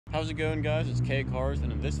How's it going, guys? It's K Cars,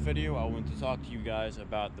 and in this video I want to talk to you guys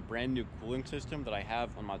about the brand new cooling system that I have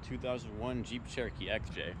on my 2001 Jeep Cherokee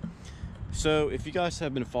XJ. So if you guys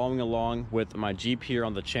have been following along with my Jeep here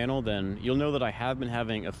on the channel, then you'll know that I have been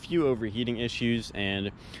having a few overheating issues,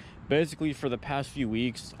 and basically for the past few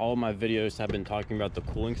weeks all of my videos have been talking about the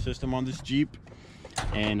cooling system on this Jeep,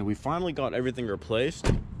 and we finally got everything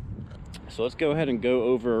replaced. So let's go ahead and go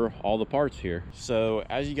over all the parts here. So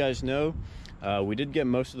as you guys know, we did get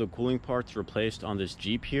most of the cooling parts replaced on this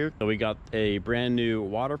Jeep here. So we got a brand new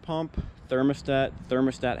water pump,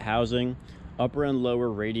 thermostat housing, upper and lower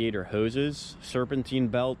radiator hoses, serpentine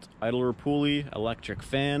belt, idler pulley, electric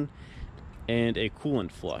fan, and a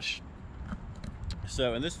coolant flush.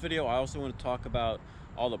 So in this video, I also want to talk about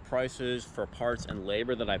all the prices for parts and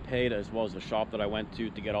labor that I paid, as well as the shop that I went to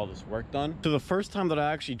get all this work done. So the first time that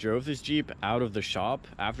I actually drove this Jeep out of the shop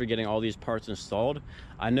after getting all these parts installed,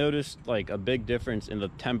 I noticed like a big difference in the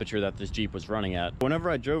temperature that this Jeep was running at.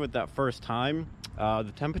 Whenever I drove it that first time,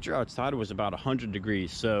 the temperature outside was about 100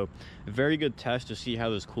 degrees. So a very good test to see how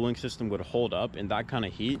this cooling system would hold up in that kind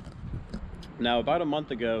of heat. Now, about a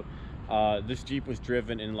month ago, this Jeep was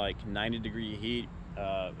driven in like 90-degree heat.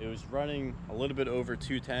 It was running a little bit over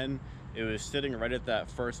 210. It was sitting right at that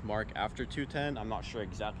first mark after 210. I'm not sure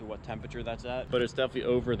exactly what temperature that's at, but it's definitely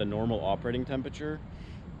over the normal operating temperature.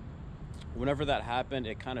 Whenever that happened,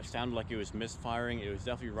 it kind of sounded like it was misfiring. It was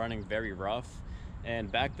definitely running very rough,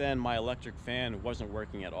 and back then my electric fan wasn't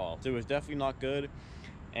working at all, so it was definitely not good.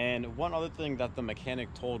 And one other thing that the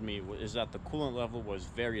mechanic told me is that the coolant level was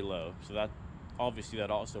very low, so that obviously that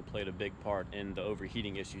also played a big part in the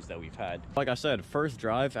overheating issues that we've had. Like I said, first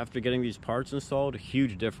drive after getting these parts installed,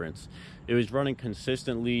 huge difference. It was running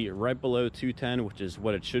consistently right below 210, which is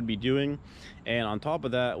what it should be doing. And on top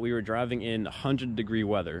of that, we were driving in 100-degree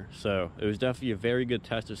weather. So it was definitely a very good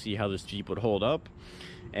test to see how this Jeep would hold up.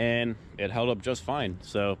 And it held up just fine.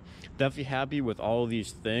 So definitely happy with all of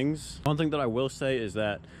these things. One thing that I will say is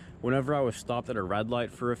that whenever I was stopped at a red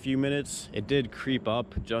light for a few minutes, it did creep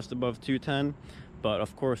up just above 210, but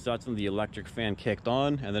of course that's when the electric fan kicked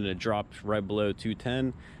on, and then it dropped right below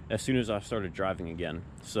 210 as soon as I started driving again.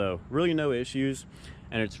 So really no issues,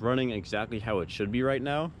 and it's running exactly how it should be right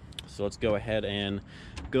now. So let's go ahead and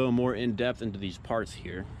go more in depth into these parts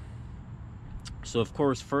here. So of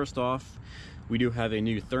course, first off, we do have a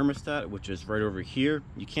new thermostat, which is right over here.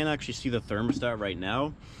 You can't actually see the thermostat right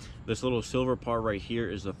now. This little silver part right here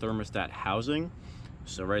is the thermostat housing.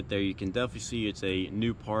 So right there, you can definitely see it's a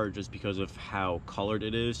new part just because of how colored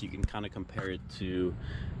it is. You can kind of compare it to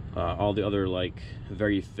all the other like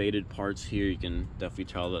very faded parts here. You can definitely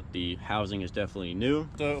tell that the housing is definitely new.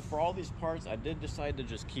 So for all these parts, I did decide to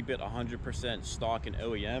just keep it 100% stock and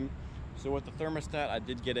OEM. So with the thermostat, I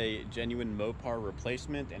did get a genuine Mopar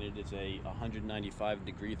replacement, and it is a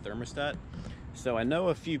 195-degree thermostat. So I know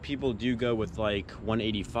a few people do go with like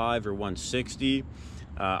 185 or 160.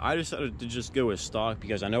 I decided to just go with stock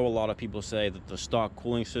because I know a lot of people say that the stock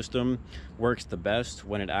cooling system works the best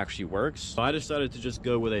when it actually works. So I decided to just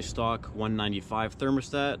go with a stock 195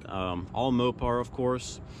 thermostat, all Mopar of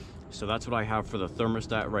course. So that's what I have for the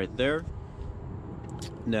thermostat right there.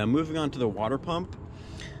 Now moving on to the water pump.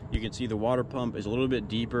 You can see the water pump is a little bit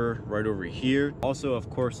deeper right over here. Also, of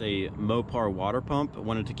course, a Mopar water pump. I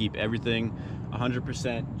wanted to keep everything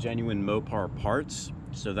 100% genuine Mopar parts.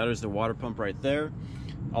 So that is the water pump right there.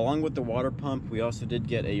 Along with the water pump, we also did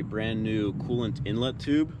get a brand new coolant inlet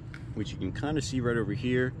tube, which you can kind of see right over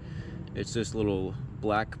here. It's this little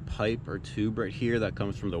black pipe or tube right here that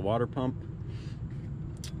comes from the water pump.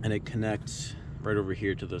 And it connects right over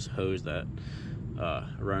here to this hose that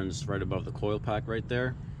runs right above the coil pack right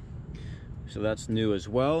there. So that's new as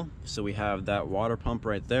well. So we have that water pump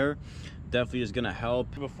right there. Definitely is gonna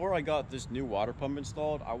help. Before I got this new water pump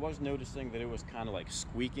installed, I was noticing that it was kind of like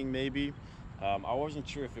squeaking maybe. I wasn't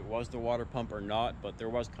sure if it was the water pump or not, but there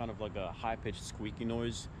was kind of like a high-pitched squeaky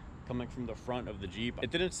noise coming from the front of the Jeep.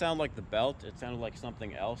 It didn't sound like the belt, it sounded like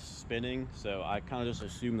something else spinning. So I kind of just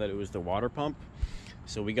assumed that it was the water pump.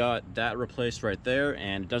 So we got that replaced right there,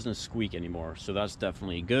 and it doesn't squeak anymore. So that's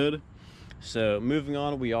definitely good. So moving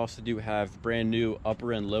on, we also do have brand new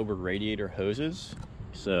upper and lower radiator hoses.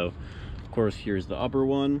 So of course, here's the upper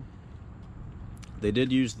one. They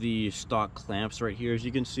did use the stock clamps right here, as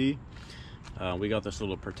you can see. We got this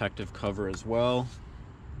little protective cover as well.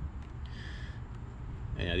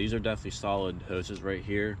 And yeah, these are definitely solid hoses right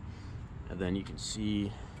here. And then you can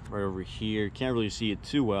see right over here, can't really see it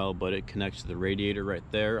too well, but it connects to the radiator right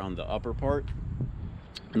there on the upper part.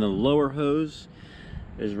 And the lower hose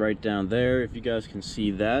is right down there, if you guys can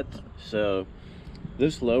see that. So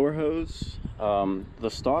This lower hose, the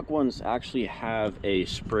stock ones actually have a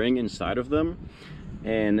spring inside of them,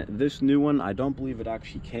 and this new one, I don't believe it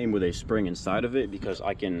actually came with a spring inside of it, because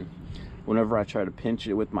I can, whenever I try to pinch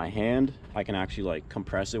it with my hand, I can actually like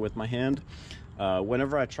compress it with my hand.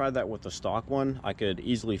 Whenever I tried that with the stock one, I could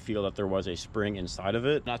easily feel that there was a spring inside of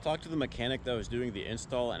it. And I talked to the mechanic that was doing the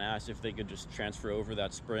install and asked if they could just transfer over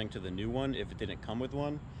that spring to the new one if it didn't come with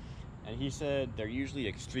one. And he said they're usually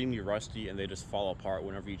extremely rusty and they just fall apart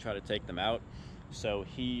whenever you try to take them out. So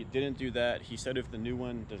he didn't do that. He said if the new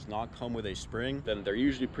one does not come with a spring, then they're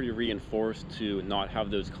usually pretty reinforced to not have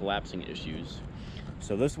those collapsing issues.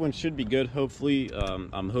 So this one should be good, hopefully.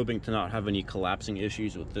 I'm hoping to not have any collapsing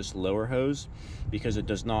issues with this lower hose, because it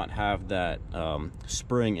does not have that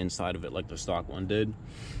spring inside of it like the stock one did.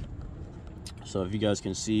 So if you guys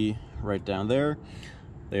can see right down there,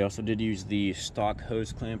 they also did use the stock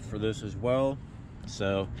hose clamp for this as well.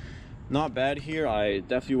 So not bad here. I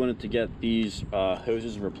definitely wanted to get these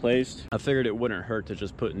hoses replaced. I figured it wouldn't hurt to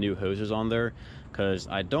just put new hoses on there, because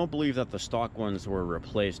I don't believe that the stock ones were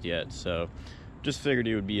replaced yet. So just figured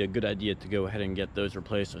it would be a good idea to go ahead and get those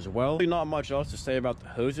replaced as well. Not much else to say about the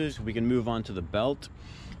hoses. We can move on to the belt.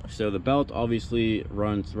 So the belt obviously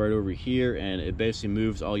runs right over here, and it basically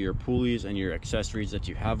moves all your pulleys and your accessories that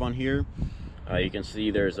you have on here. You can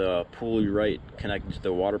see there's a pulley right connected to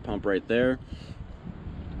the water pump right there.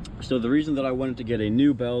 So the reason that I wanted to get a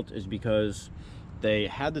new belt is because they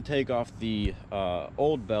had to take off the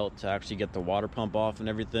old belt to actually get the water pump off and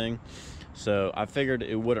everything. So I figured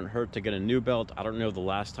it wouldn't hurt to get a new belt. I don't know the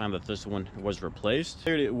last time that this one was replaced. I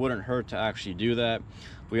figured it wouldn't hurt to actually do that.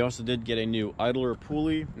 We also did get a new idler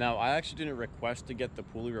pulley. Now, I actually didn't request to get the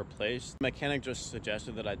pulley replaced. The mechanic just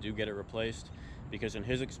suggested that I do get it replaced, because in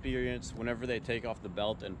his experience, whenever they take off the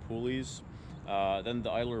belt and pulleys, then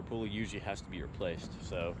the idler pulley usually has to be replaced.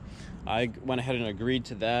 So I went ahead and agreed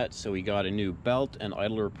to that. So we got a new belt and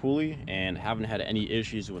idler pulley, and haven't had any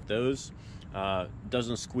issues with those.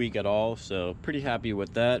 Doesn't squeak at all, so pretty happy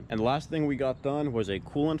with that. And the last thing we got done was a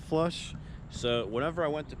coolant flush. So whenever I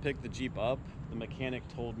went to pick the Jeep up, the mechanic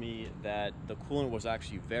told me that the coolant was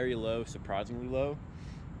actually very low, surprisingly low.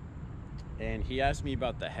 And he asked me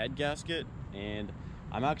about the head gasket, and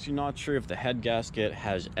I'm actually not sure if the head gasket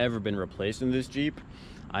has ever been replaced in this Jeep.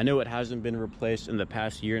 I know it hasn't been replaced in the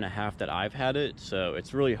past year and a half that I've had it, so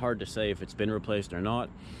it's really hard to say if it's been replaced or not.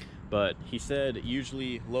 But he said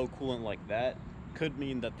usually low coolant like that could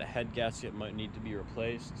mean that the head gasket might need to be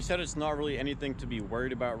replaced. He said it's not really anything to be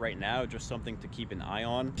worried about right now, just something to keep an eye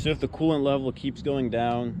on. So if the coolant level keeps going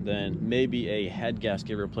down, then maybe a head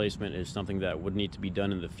gasket replacement is something that would need to be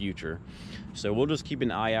done in the future. So we'll just keep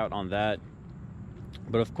an eye out on that.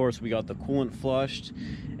 But of course, we got the coolant flushed.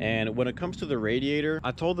 And when it comes to the radiator,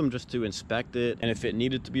 I told them just to inspect it, and if it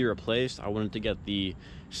needed to be replaced, I wanted to get the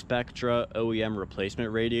Spectra OEM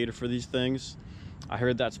replacement radiator for these things. I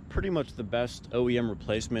heard that's pretty much the best OEM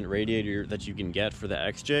replacement radiator that you can get for the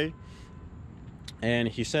XJ. And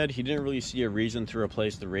he said he didn't really see a reason to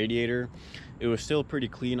replace the radiator. It was still pretty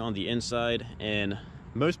clean on the inside, and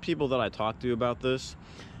most people that I talked to about this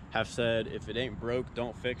have said if it ain't broke,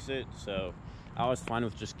 don't fix it. So I was fine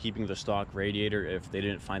with just keeping the stock radiator if they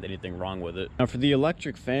didn't find anything wrong with it. Now for the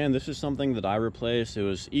electric fan, this is something that I replaced. It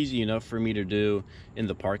was easy enough for me to do in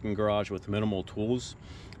the parking garage with minimal tools.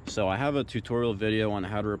 So I have a tutorial video on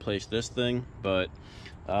how to replace this thing, but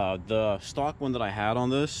the stock one that I had on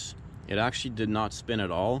this, it actually did not spin at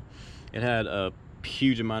all. It had a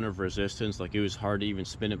huge amount of resistance, like it was hard to even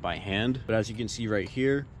spin it by hand. But as you can see right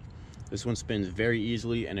here, this one spins very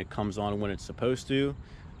easily, and it comes on when it's supposed to.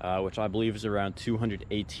 Which I believe is around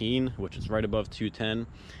 218, which is right above 210,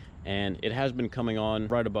 and it has been coming on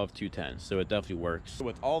right above 210, so it definitely works. So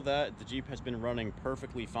with all that, the Jeep has been running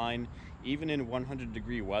perfectly fine, even in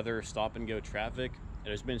 100-degree weather, stop and go traffic. It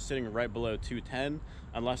has been sitting right below 210,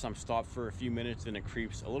 unless I'm stopped for a few minutes, then it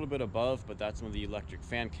creeps a little bit above, but that's when the electric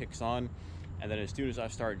fan kicks on. And then as soon as I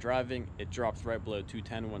start driving, it drops right below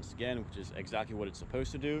 210 once again, which is exactly what it's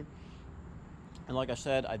supposed to do. And like I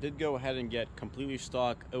said, I did go ahead and get completely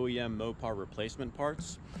stock OEM Mopar replacement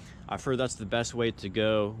parts. I've heard that's the best way to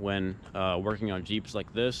go when working on Jeeps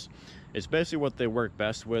like this. It's basically what they work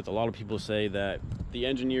best with. A lot of people say that the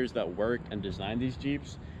engineers that worked and designed these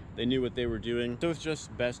Jeeps, they knew what they were doing. So it's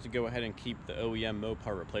just best to go ahead and keep the OEM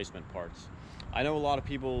Mopar replacement parts. I know a lot of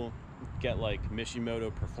people get like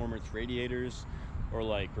Mishimoto performance radiators, or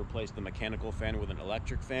like replace the mechanical fan with an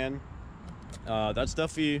electric fan. That's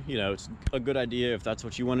definitely, you know, it's a good idea if that's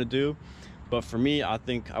what you want to do. But for me, I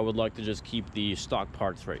think I would like to just keep the stock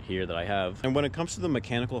parts right here that I have. And when it comes to the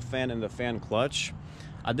mechanical fan and the fan clutch,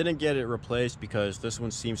 I didn't get it replaced because this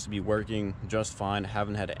one seems to be working just fine. I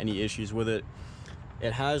haven't had any issues with it.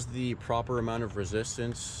 It has the proper amount of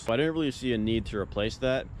resistance, so I didn't really see a need to replace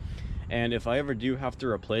that. And if I ever do have to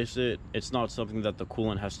replace it, it's not something that the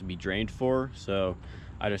coolant has to be drained for, so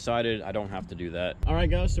I decided I don't have to do that. All right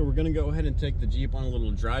guys, so we're gonna go ahead and take the Jeep on a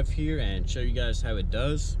little drive here and show you guys how it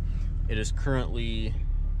does. It is currently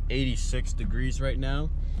 86 degrees right now,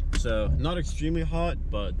 so not extremely hot,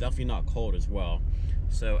 but definitely not cold as well.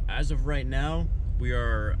 So as of right now, we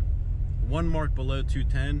are 1 mark below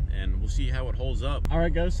 210, and we'll see how it holds up. All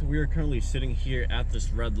right guys, so we are currently sitting here at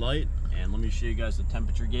this red light, and let me show you guys the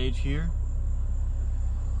temperature gauge here.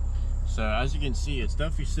 So as you can see, it's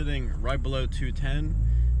definitely sitting right below 210,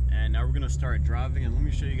 and now we're gonna start driving, and let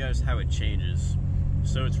me show you guys how it changes.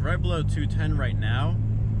 So it's right below 210 right now,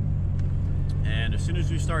 and as soon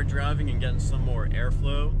as we start driving and getting some more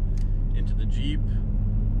airflow into the Jeep,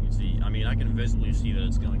 you can see, I mean, I can visibly see that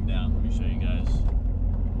it's going down. Let me show you guys.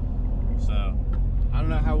 So I don't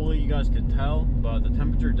know how well you guys could tell, but the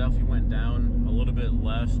temperature definitely went down a little bit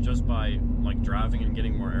less just by like driving and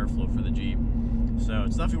getting more airflow for the Jeep. So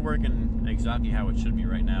it's definitely working exactly how it should be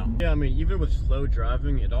right now. Yeah, I mean, even with slow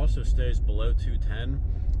driving, it also stays below 210.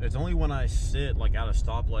 It's only when I sit like at a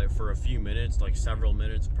stoplight for a few minutes, like several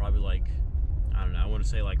minutes, probably like, I don't know, I want to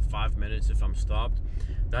say like 5 minutes if I'm stopped.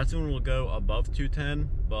 That's when we'll go above 210,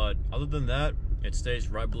 but other than that, it stays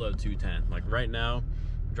right below 210. Like right now,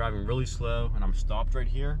 driving really slow and I'm stopped right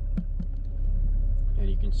here, and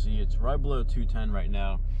you can see it's right below 210 right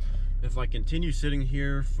now. If I continue sitting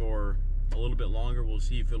here for a little bit longer, we'll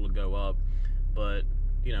see if it'll go up. But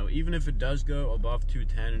you know, even if it does go above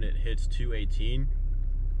 210 and it hits 218,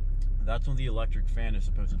 that's when the electric fan is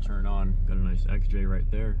supposed to turn on. Got a nice XJ right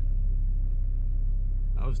there.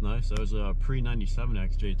 That was nice. That was a pre-97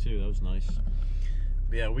 XJ too. That was nice.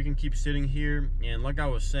 But yeah, we can keep sitting here, and like I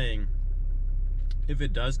was saying, if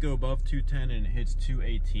it does go above 210 and it hits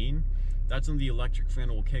 218, that's when the electric fan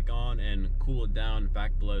will kick on and cool it down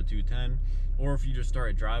back below 210. Or if you just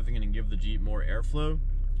start driving and give the Jeep more airflow,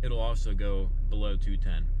 it'll also go below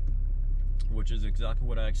 210, which is exactly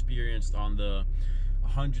what I experienced on the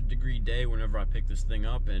 100-degree day whenever I picked this thing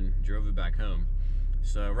up and drove it back home.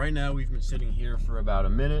 So right now we've been sitting here for about a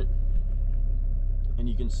minute, and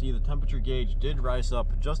you can see the temperature gauge did rise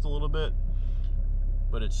up just a little bit,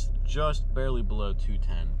 but it's just barely below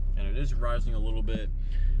 210, and it is rising a little bit.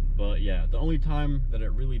 But yeah, the only time that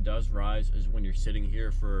it really does rise is when you're sitting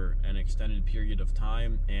here for an extended period of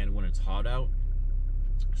time and when it's hot out.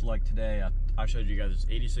 So like today, I showed you guys it's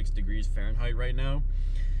 86 degrees Fahrenheit right now,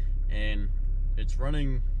 and it's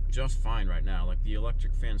running just fine right now. Like the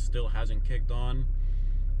electric fan still hasn't kicked on.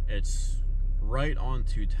 It's right on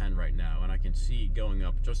 210 right now, and I can see it going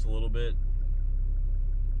up just a little bit.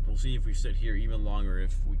 We'll see if we sit here even longer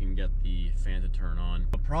if we can get the fan to turn on.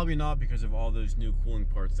 But probably not, because of all those new cooling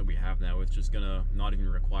parts that we have now. It's just gonna not even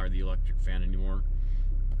require the electric fan anymore.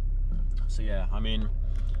 So yeah, I mean,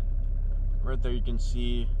 right there you can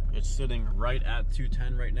see it's sitting right at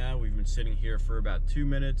 210 right now. We've been sitting here for about 2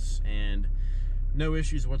 minutes and no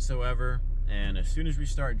issues whatsoever. And as soon as we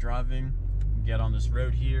start driving, get on this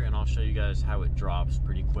road here, and I'll show you guys how it drops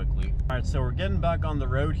pretty quickly. All right, so we're getting back on the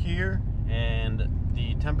road here, and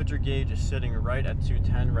the temperature gauge is sitting right at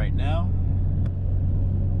 210 right now.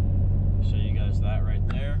 Show you guys that right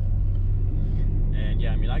there. And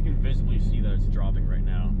yeah, I mean, I can visibly see that it's dropping right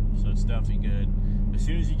now, so it's definitely good. As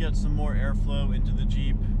soon as you get some more airflow into the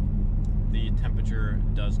Jeep, the temperature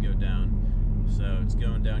does go down. So it's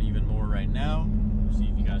going down even more right now. See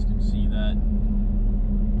if you guys can see that.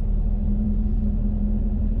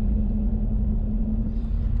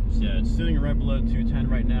 So yeah, it's sitting right below 210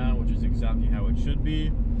 right now, which is exactly how it should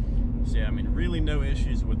be. So yeah, I mean, really no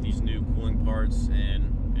issues with these new cooling parts,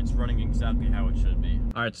 and it's running exactly how it should be.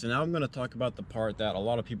 All right, so now I'm gonna talk about the part that a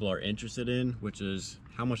lot of people are interested in, which is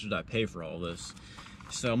how much did I pay for all this?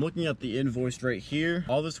 So I'm looking at the invoice right here.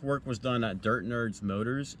 All this work was done at Dirt Nerds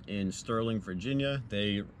Motors in Sterling, Virginia.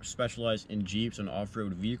 They specialize in Jeeps and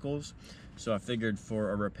off-road vehicles. So I figured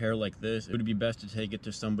for a repair like this, it would be best to take it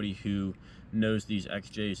to somebody who knows these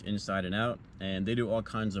XJs inside and out. And they do all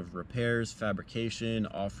kinds of repairs, fabrication,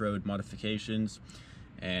 off-road modifications,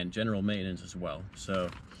 and general maintenance as well. So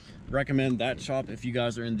recommend that shop if you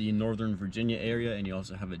guys are in the Northern Virginia area and you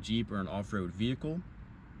also have a Jeep or an off-road vehicle.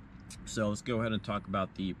 So let's go ahead and talk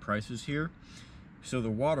about the prices here. So the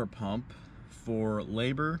water pump, for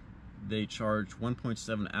labor, they charge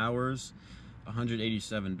 1.7 hours,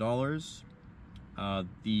 $187.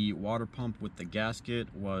 The water pump with the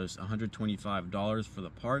gasket was $125 for the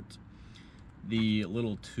part. The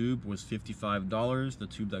little tube was $55, the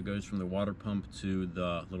tube that goes from the water pump to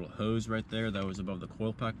the little hose right there that was above the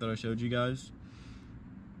coil pack that I showed you guys.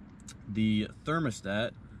 The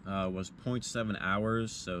thermostat was 0.7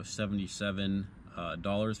 hours, so $77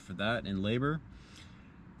 for that in labor.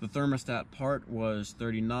 The thermostat part was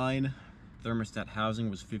 $39, thermostat housing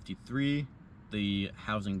was $53, the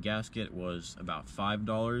housing gasket was about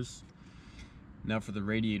 $5. Now for the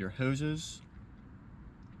radiator hoses,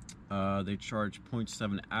 they charge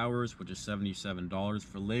 0.7 hours, which is $77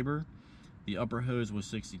 for labor. The upper hose was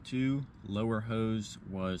 $62, lower hose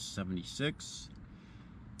was $76.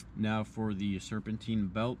 Now for the serpentine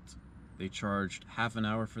belt, they charged half an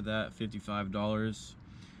hour for that, $55.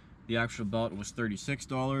 The actual belt was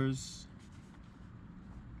 $36.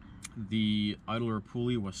 The idler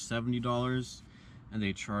pulley was $70, and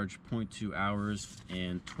they charged 0.2 hours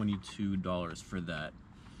and $22 for that.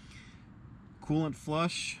 Coolant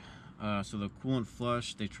flush, so the coolant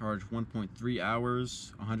flush, they charge 1.3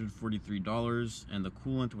 hours, $143, and the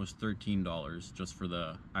coolant was $13 just for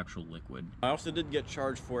the actual liquid. I also did get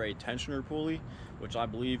charged for a tensioner pulley, which I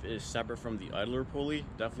believe is separate from the idler pulley.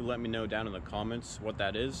 Definitely let me know down in the comments what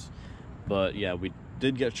that is. But yeah, we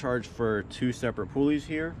did get charged for 2 separate pulleys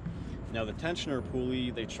here. Now the tensioner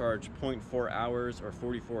pulley, they charge 0.4 hours or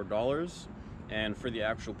 $44. And for the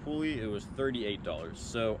actual pulley, it was $38.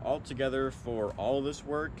 So altogether for all of this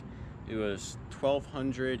work, it was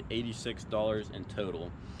 $1,286 in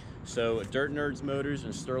total. So Dirt Nerds Motors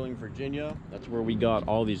in Sterling, Virginia, that's where we got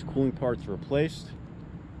all these cooling parts replaced.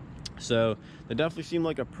 So they definitely seem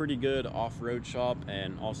like a pretty good off-road shop,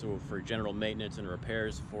 and also for general maintenance and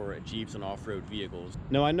repairs for Jeeps and off-road vehicles.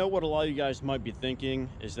 Now I know what a lot of you guys might be thinking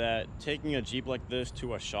is that taking a Jeep like this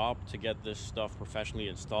to a shop to get this stuff professionally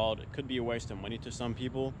installed, it could be a waste of money to some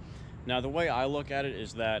people. Now the way I look at it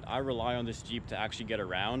is that I rely on this Jeep to actually get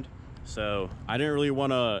around. So I didn't really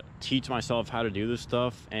want to teach myself how to do this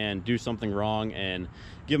stuff and do something wrong and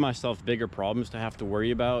give myself bigger problems to have to worry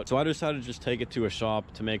about. So I decided to just take it to a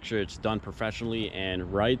shop to make sure it's done professionally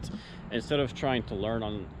and right, instead of trying to learn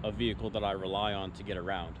on a vehicle that I rely on to get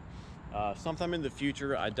around. Sometime in the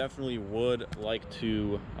future, I definitely would like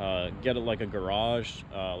to get like a garage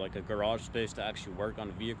space to actually work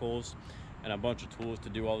on vehicles, and a bunch of tools to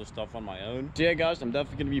do all this stuff on my own. So yeah guys, I'm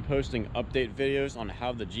definitely going to be posting update videos on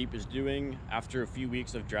how the Jeep is doing after a few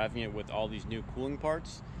weeks of driving it with all these new cooling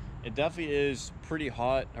parts. It definitely is pretty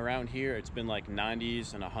hot around here. It's been like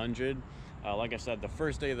 90s and 100. Like I said, the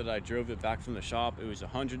first day that I drove it back from the shop, it was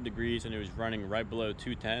 100 degrees and it was running right below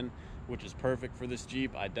 210, which is perfect for this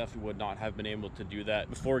Jeep. I definitely would not have been able to do that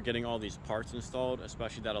before getting all these parts installed,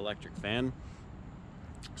 especially that electric fan.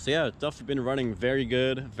 So yeah, it's definitely been running very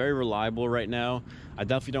good, very reliable right now. I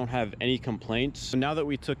definitely don't have any complaints. So now that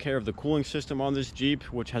we took care of the cooling system on this Jeep,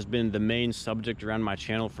 which has been the main subject around my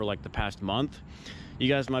channel for like the past month, you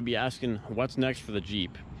guys might be asking what's next for the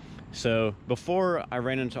Jeep. So before I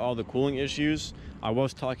ran into all the cooling issues, I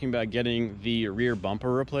was talking about getting the rear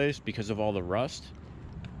bumper replaced because of all the rust.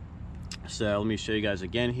 So let me show you guys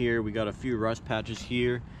again here. We got a few rust patches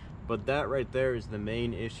here, but that right there is the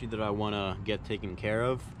main issue that I want to get taken care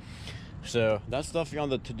of. So that's definitely on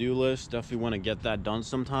the to-do list. Definitely want to get that done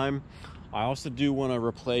sometime. I also do want to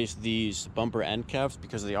replace these bumper end caps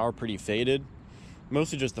because they are pretty faded.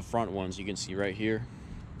 Mostly just the front ones you can see right here.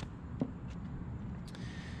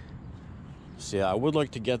 So yeah, I would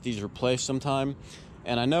like to get these replaced sometime.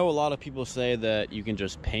 And I know a lot of people say that you can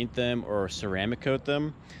just paint them or ceramic coat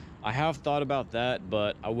them. I have thought about that,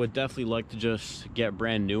 but I would definitely like to just get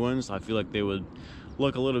brand new ones. I feel like they would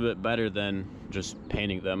look a little bit better than just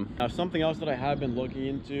painting them. Now, something else that I have been looking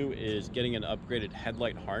into is getting an upgraded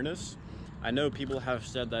headlight harness. I know people have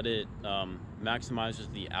said that it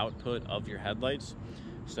maximizes the output of your headlights.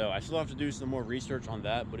 So I still have to do some more research on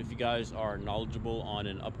that, but if you guys are knowledgeable on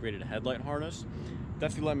an upgraded headlight harness,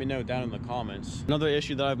 definitely let me know down in the comments. Another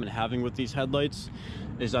issue that I've been having with these headlights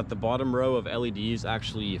is that the bottom row of LEDs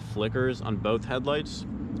actually flickers on both headlights.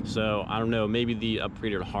 So I don't know, maybe the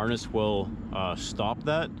upgraded harness will stop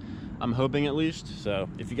that. I'm hoping at least. So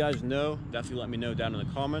if you guys know, definitely let me know down in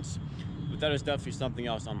the comments. But that is definitely something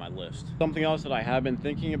else on my list. Something else that I have been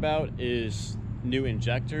thinking about is new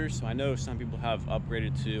injectors. So I know some people have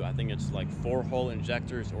upgraded to, I think it's like 4-hole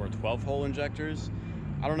injectors or 12-hole injectors.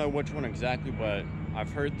 I don't know which one exactly, but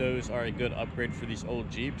I've heard those are a good upgrade for these old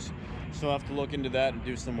Jeeps. So I'll have to look into that and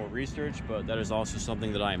do some more research, but that is also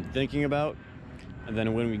something that I am thinking about. And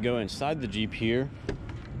then when we go inside the Jeep here,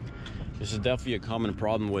 this is definitely a common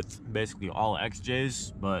problem with basically all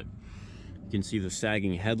XJs, but you can see the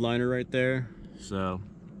sagging headliner right there. So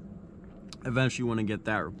eventually want to get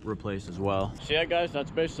that replaced as well. So yeah guys,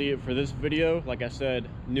 that's basically it for this video. Like I said,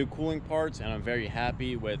 new cooling parts, and I'm very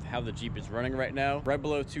happy with how the Jeep is running right now, right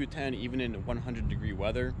below 210 even in 100-degree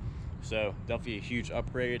weather. So definitely a huge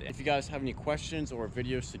upgrade. If you guys have any questions or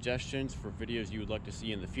video suggestions for videos you would like to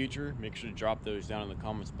see in the future, make sure to drop those down in the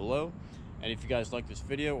comments below. And if you guys like this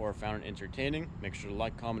video or found it entertaining, make sure to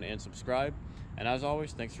like, comment, and subscribe. And as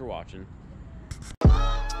always, thanks for watching.